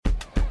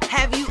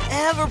Have you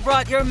ever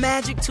brought your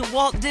magic to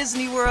Walt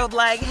Disney World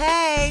like,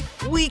 hey,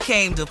 we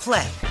came to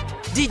play?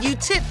 Did you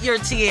tip your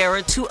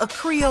tiara to a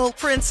Creole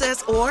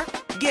princess or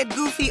get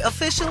goofy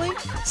officially?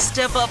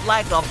 Step up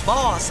like a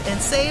boss and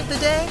save the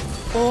day?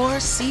 Or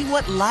see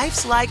what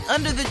life's like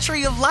under the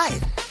tree of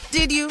life?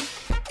 Did you?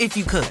 If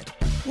you could.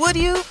 Would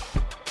you?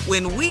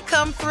 When we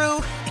come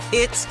through,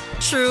 it's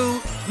true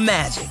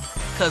magic.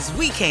 'Cause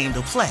we came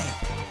to play.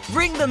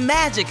 Bring the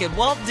magic at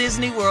Walt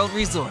Disney World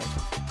Resort.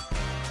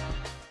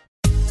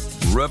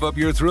 Rev up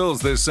your thrills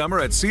this summer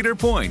at Cedar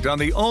Point on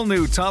the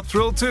all-new Top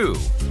Thrill 2.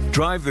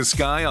 Drive the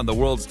sky on the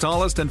world's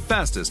tallest and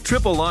fastest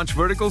triple-launch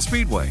vertical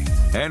speedway.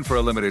 And for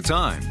a limited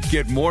time,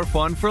 get more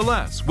fun for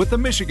less with the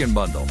Michigan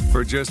Bundle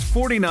for just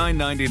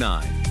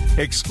 $49.99.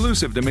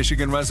 Exclusive to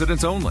Michigan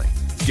residents only.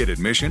 Get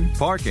admission,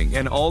 parking,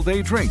 and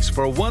all-day drinks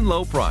for one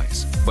low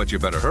price. But you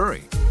better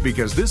hurry,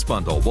 because this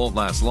bundle won't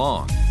last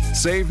long.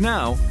 Save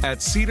now at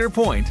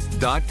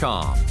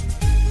cedarpoint.com.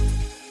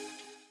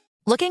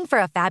 Looking for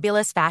a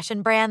fabulous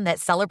fashion brand that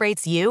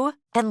celebrates you?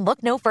 Then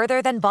look no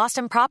further than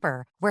Boston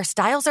Proper, where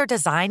styles are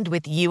designed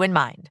with you in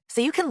mind,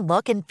 so you can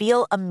look and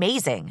feel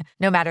amazing,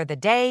 no matter the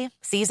day,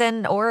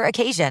 season, or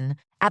occasion.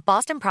 At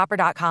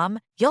bostonproper.com,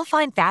 you'll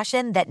find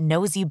fashion that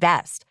knows you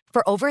best.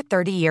 For over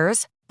 30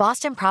 years,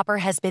 Boston Proper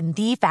has been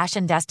the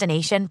fashion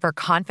destination for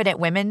confident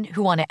women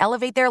who want to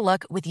elevate their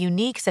look with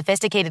unique,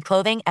 sophisticated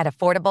clothing at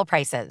affordable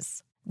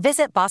prices.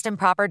 Visit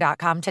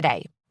bostonproper.com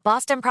today.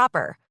 Boston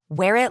Proper.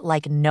 Wear it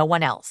like no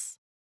one else.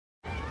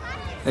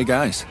 Hey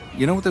guys,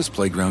 you know what this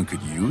playground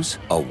could use?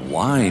 A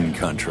wine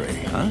country,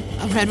 huh?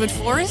 A redwood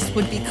forest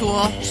would be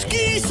cool.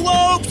 Ski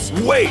slopes!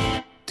 Wait!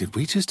 Did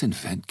we just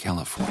invent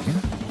California?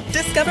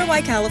 Discover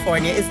why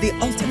California is the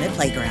ultimate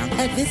playground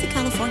at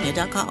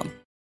visitcalifornia.com.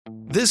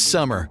 This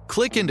summer,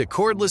 click into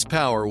cordless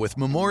power with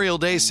Memorial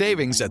Day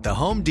savings at the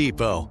Home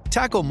Depot.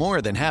 Tackle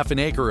more than half an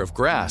acre of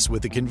grass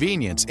with the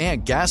convenience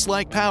and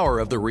gas-like power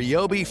of the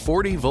Ryobi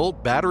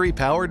 40-volt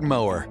battery-powered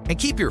mower. And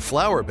keep your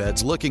flower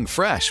beds looking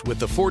fresh with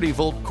the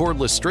 40-volt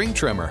cordless string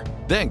trimmer.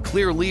 Then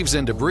clear leaves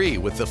and debris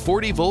with the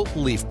 40-volt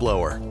leaf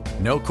blower.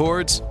 No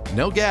cords,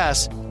 no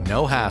gas,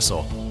 no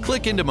hassle.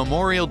 Click into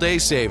Memorial Day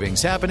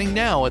savings happening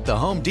now at the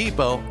Home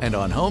Depot and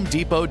on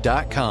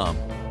HomeDepot.com.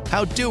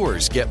 How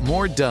doers get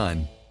more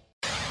done.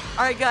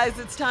 All right, guys,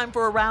 it's time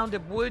for a round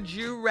of Would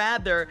You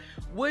Rather.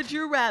 Would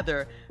you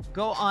rather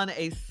go on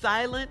a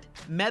silent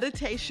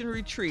meditation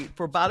retreat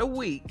for about a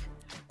week,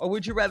 or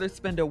would you rather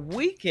spend a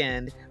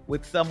weekend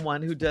with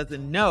someone who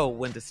doesn't know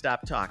when to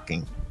stop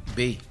talking?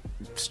 B.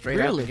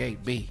 Straight out the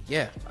gate, B.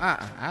 Yeah,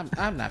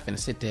 I'm not finna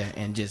sit there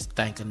and just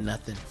think of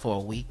nothing for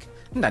a week.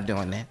 I'm not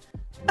doing that.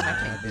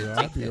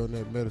 I'll be on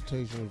that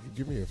meditation. If you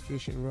give me a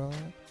fishing rod,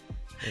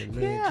 and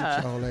man,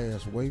 get y'all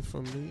ass away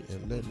from me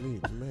and let me,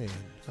 man,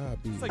 I'll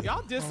be. So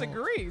y'all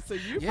disagree. So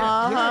you,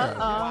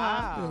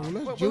 Wow. Yeah,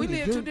 well, we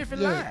live two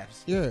different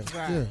lives. Yeah.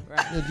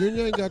 Yeah,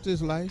 Junior ain't got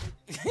this life.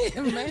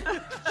 Man.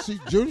 See,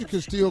 Junior can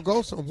still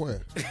go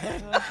somewhere.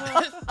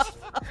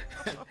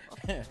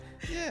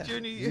 Yeah.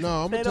 Junior,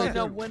 no, I'm they gonna don't take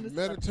know a when to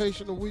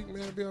meditation a week,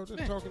 man. Be out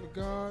there talking to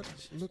God,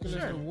 looking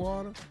at the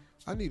water.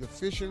 I need a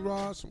fishing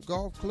rod, some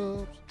golf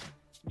clubs.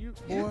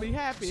 You'll be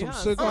happy, some huh?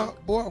 cigar,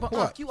 boy. But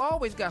what? you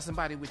always got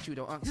somebody with you,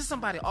 though. There's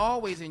somebody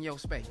always in your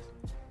space.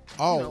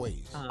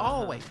 Always. You know,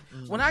 always.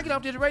 Mm-hmm. When I get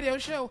off to the radio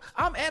show,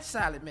 I'm at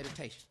silent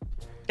meditation.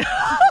 You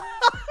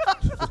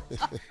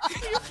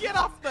get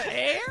off the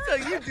air? So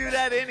you do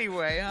that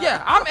anyway, huh?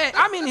 Yeah,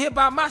 I'm in here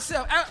by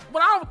myself.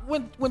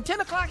 When 10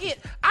 o'clock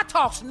hit, I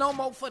talks no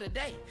more for the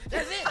day.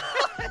 That's it.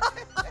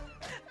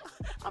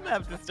 I'm gonna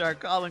have to start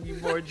calling you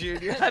more,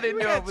 Junior. I didn't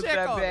know it was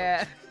that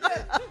bad.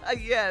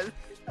 Yes.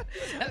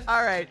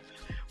 All right.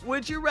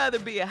 Would you rather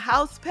be a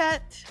house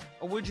pet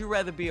or would you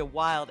rather be a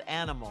wild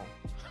animal?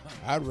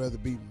 I'd rather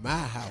be my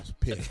house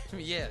pet.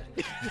 Yeah.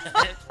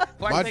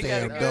 My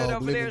damn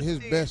dog living his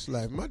best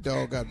life. My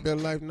dog got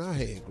better life than I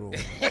had growing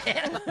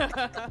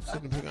up.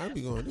 I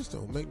be going, this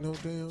don't make no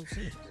damn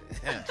sense.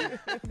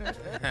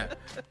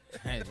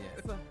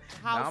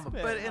 House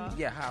pet.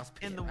 House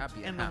pet.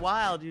 In the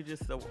wild, you're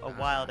just a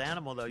wild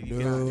animal, though. You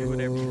can do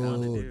whatever you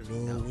want to do.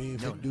 No, we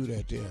ain't gonna do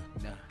that there.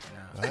 No.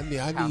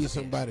 I need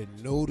somebody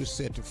to know to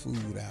set the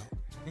food out.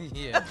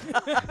 Yeah.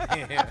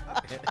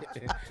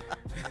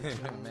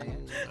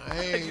 Man.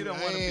 I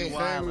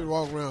ain't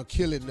walk around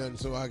killing nothing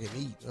so I can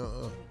eat.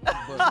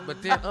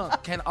 But then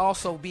can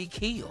also be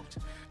killed.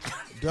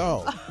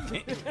 Dog.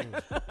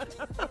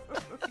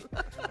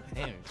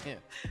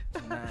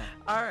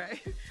 All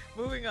right.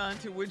 Moving on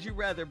to would you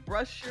rather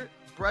brush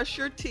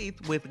your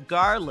teeth with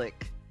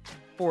garlic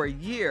for a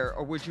year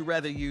or would you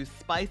rather use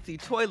spicy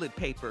toilet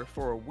paper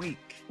for a week?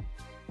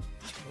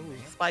 Ooh.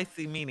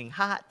 Spicy meaning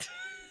hot.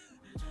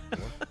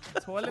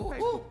 Toilet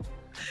paper.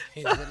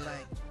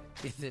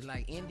 Is it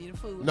like Indian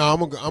food? No,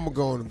 I'm gonna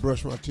go on and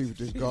brush my teeth with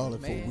this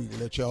garlic for a week and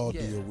let y'all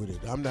deal with it.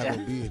 I'm not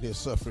gonna be in here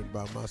suffering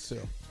by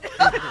myself.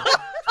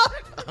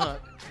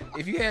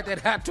 If you had that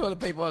hot toilet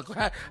paper,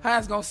 how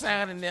it's gonna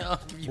sound in there?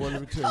 Well,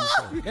 let me tell you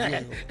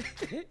something.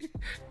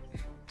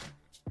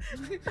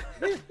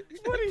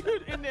 What are you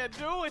in there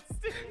doing,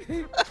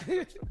 Steve?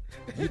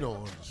 You don't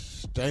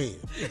understand.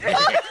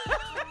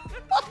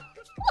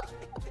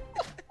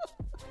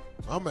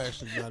 I'm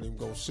actually not even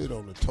going to sit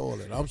on the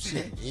toilet. I'm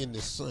sitting in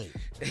the sink.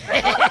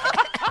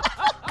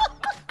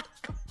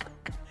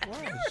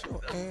 Why is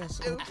your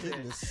ass up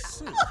in the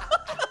sink?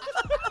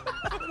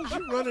 What is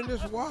you running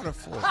this water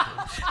for?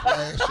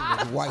 Splashing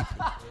and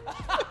wiping.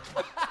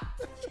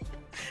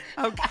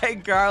 Okay,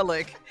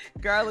 garlic.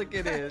 Garlic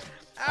it is.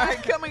 All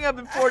right, coming up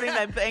in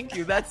 49, thank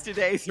you. That's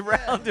today's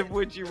round of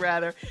Would You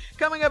Rather.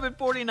 Coming up in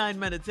 49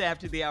 minutes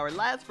after the hour,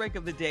 last break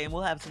of the day, and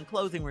we'll have some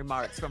closing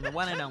remarks from the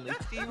one and only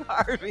Steve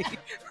Harvey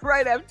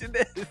right after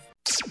this.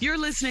 You're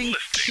listening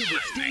to the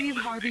Steve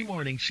Harvey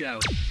Morning Show.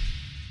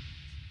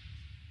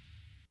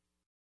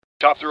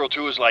 Top Thrill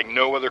 2 is like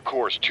no other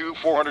course. 2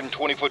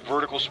 420-foot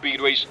vertical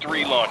speedways,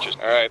 3 launches.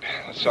 All right,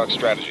 let's talk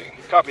strategy.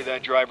 Copy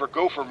that, driver.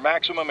 Go for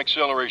maximum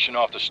acceleration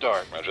off the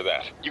start. Roger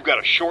that. You've got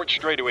a short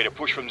straightaway to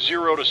push from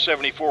 0 to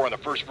 74 on the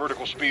first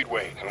vertical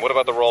speedway. And what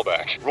about the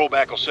rollback?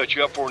 Rollback will set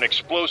you up for an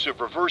explosive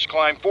reverse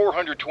climb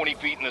 420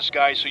 feet in the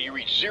sky so you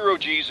reach 0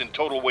 G's in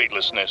total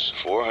weightlessness.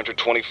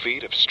 420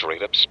 feet of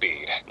straight-up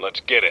speed.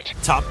 Let's get it.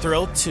 Top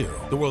Thrill 2,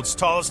 the world's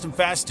tallest and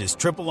fastest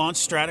triple-launch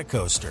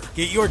Stratocoaster.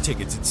 Get your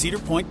tickets at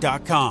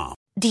cedarpoint.com.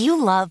 Do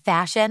you love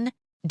fashion?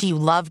 Do you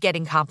love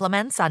getting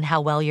compliments on how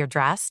well you're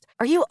dressed?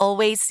 Are you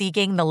always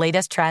seeking the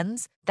latest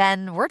trends?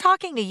 Then we're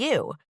talking to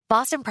you.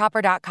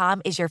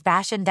 BostonProper.com is your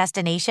fashion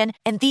destination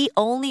and the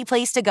only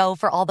place to go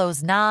for all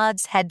those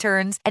nods, head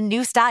turns, and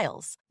new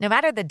styles. No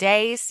matter the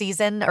day,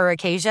 season, or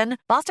occasion,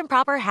 Boston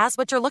Proper has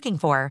what you're looking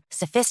for.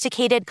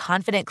 Sophisticated,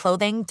 confident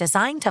clothing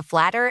designed to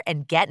flatter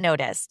and get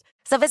noticed.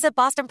 So visit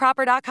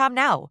BostonProper.com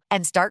now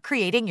and start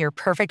creating your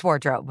perfect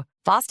wardrobe.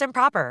 Boston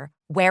Proper.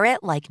 Wear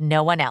it like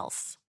no one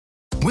else.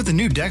 With the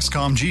new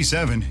Dexcom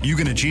G7, you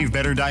can achieve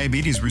better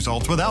diabetes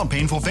results without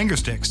painful finger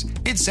sticks.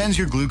 It sends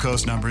your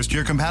glucose numbers to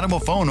your compatible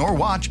phone or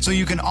watch so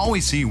you can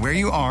always see where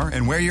you are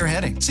and where you're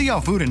heading. See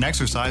how food and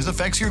exercise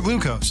affects your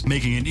glucose,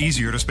 making it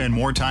easier to spend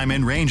more time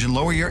in range and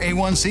lower your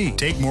A1C.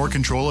 Take more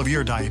control of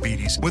your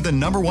diabetes with the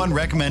 #1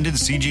 recommended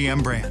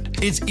CGM brand.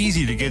 It's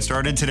easy to get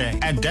started today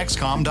at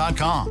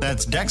Dexcom.com.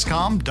 That's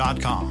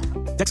Dexcom.com.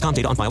 Dexcom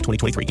data on file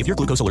 2023. If your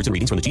glucose alerts and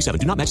readings from the G7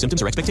 do not match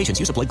symptoms or expectations,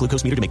 use a blood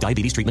glucose meter to make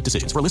diabetes treatment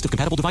decisions. For a list of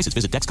compatible devices,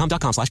 visit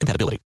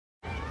Dexcom.com/compatibility.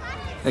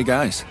 Hey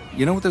guys,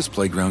 you know what this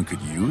playground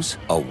could use?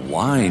 A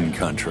wine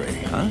country,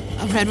 huh?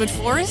 A redwood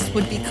forest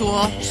would be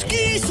cool.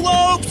 Ski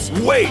slopes!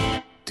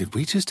 Wait! Did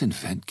we just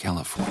invent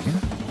California?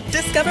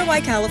 Discover why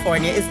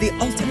California is the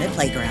ultimate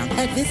playground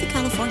at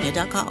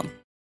visitcalifornia.com.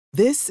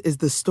 This is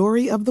the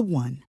story of the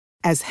one.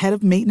 As head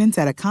of maintenance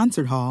at a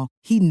concert hall,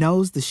 he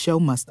knows the show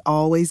must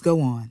always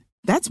go on.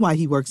 That's why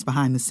he works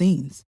behind the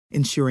scenes,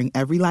 ensuring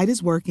every light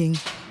is working,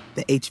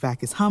 the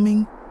HVAC is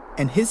humming,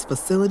 and his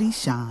facility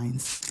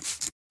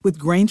shines. With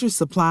Grainger's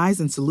supplies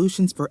and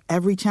solutions for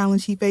every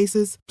challenge he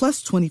faces,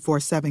 plus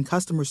 24/7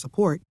 customer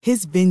support,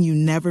 his venue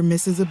never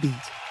misses a beat.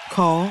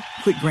 Call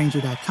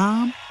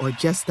quickgrainger.com or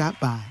just stop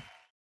by.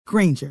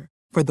 Grainger,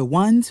 for the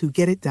ones who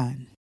get it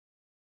done.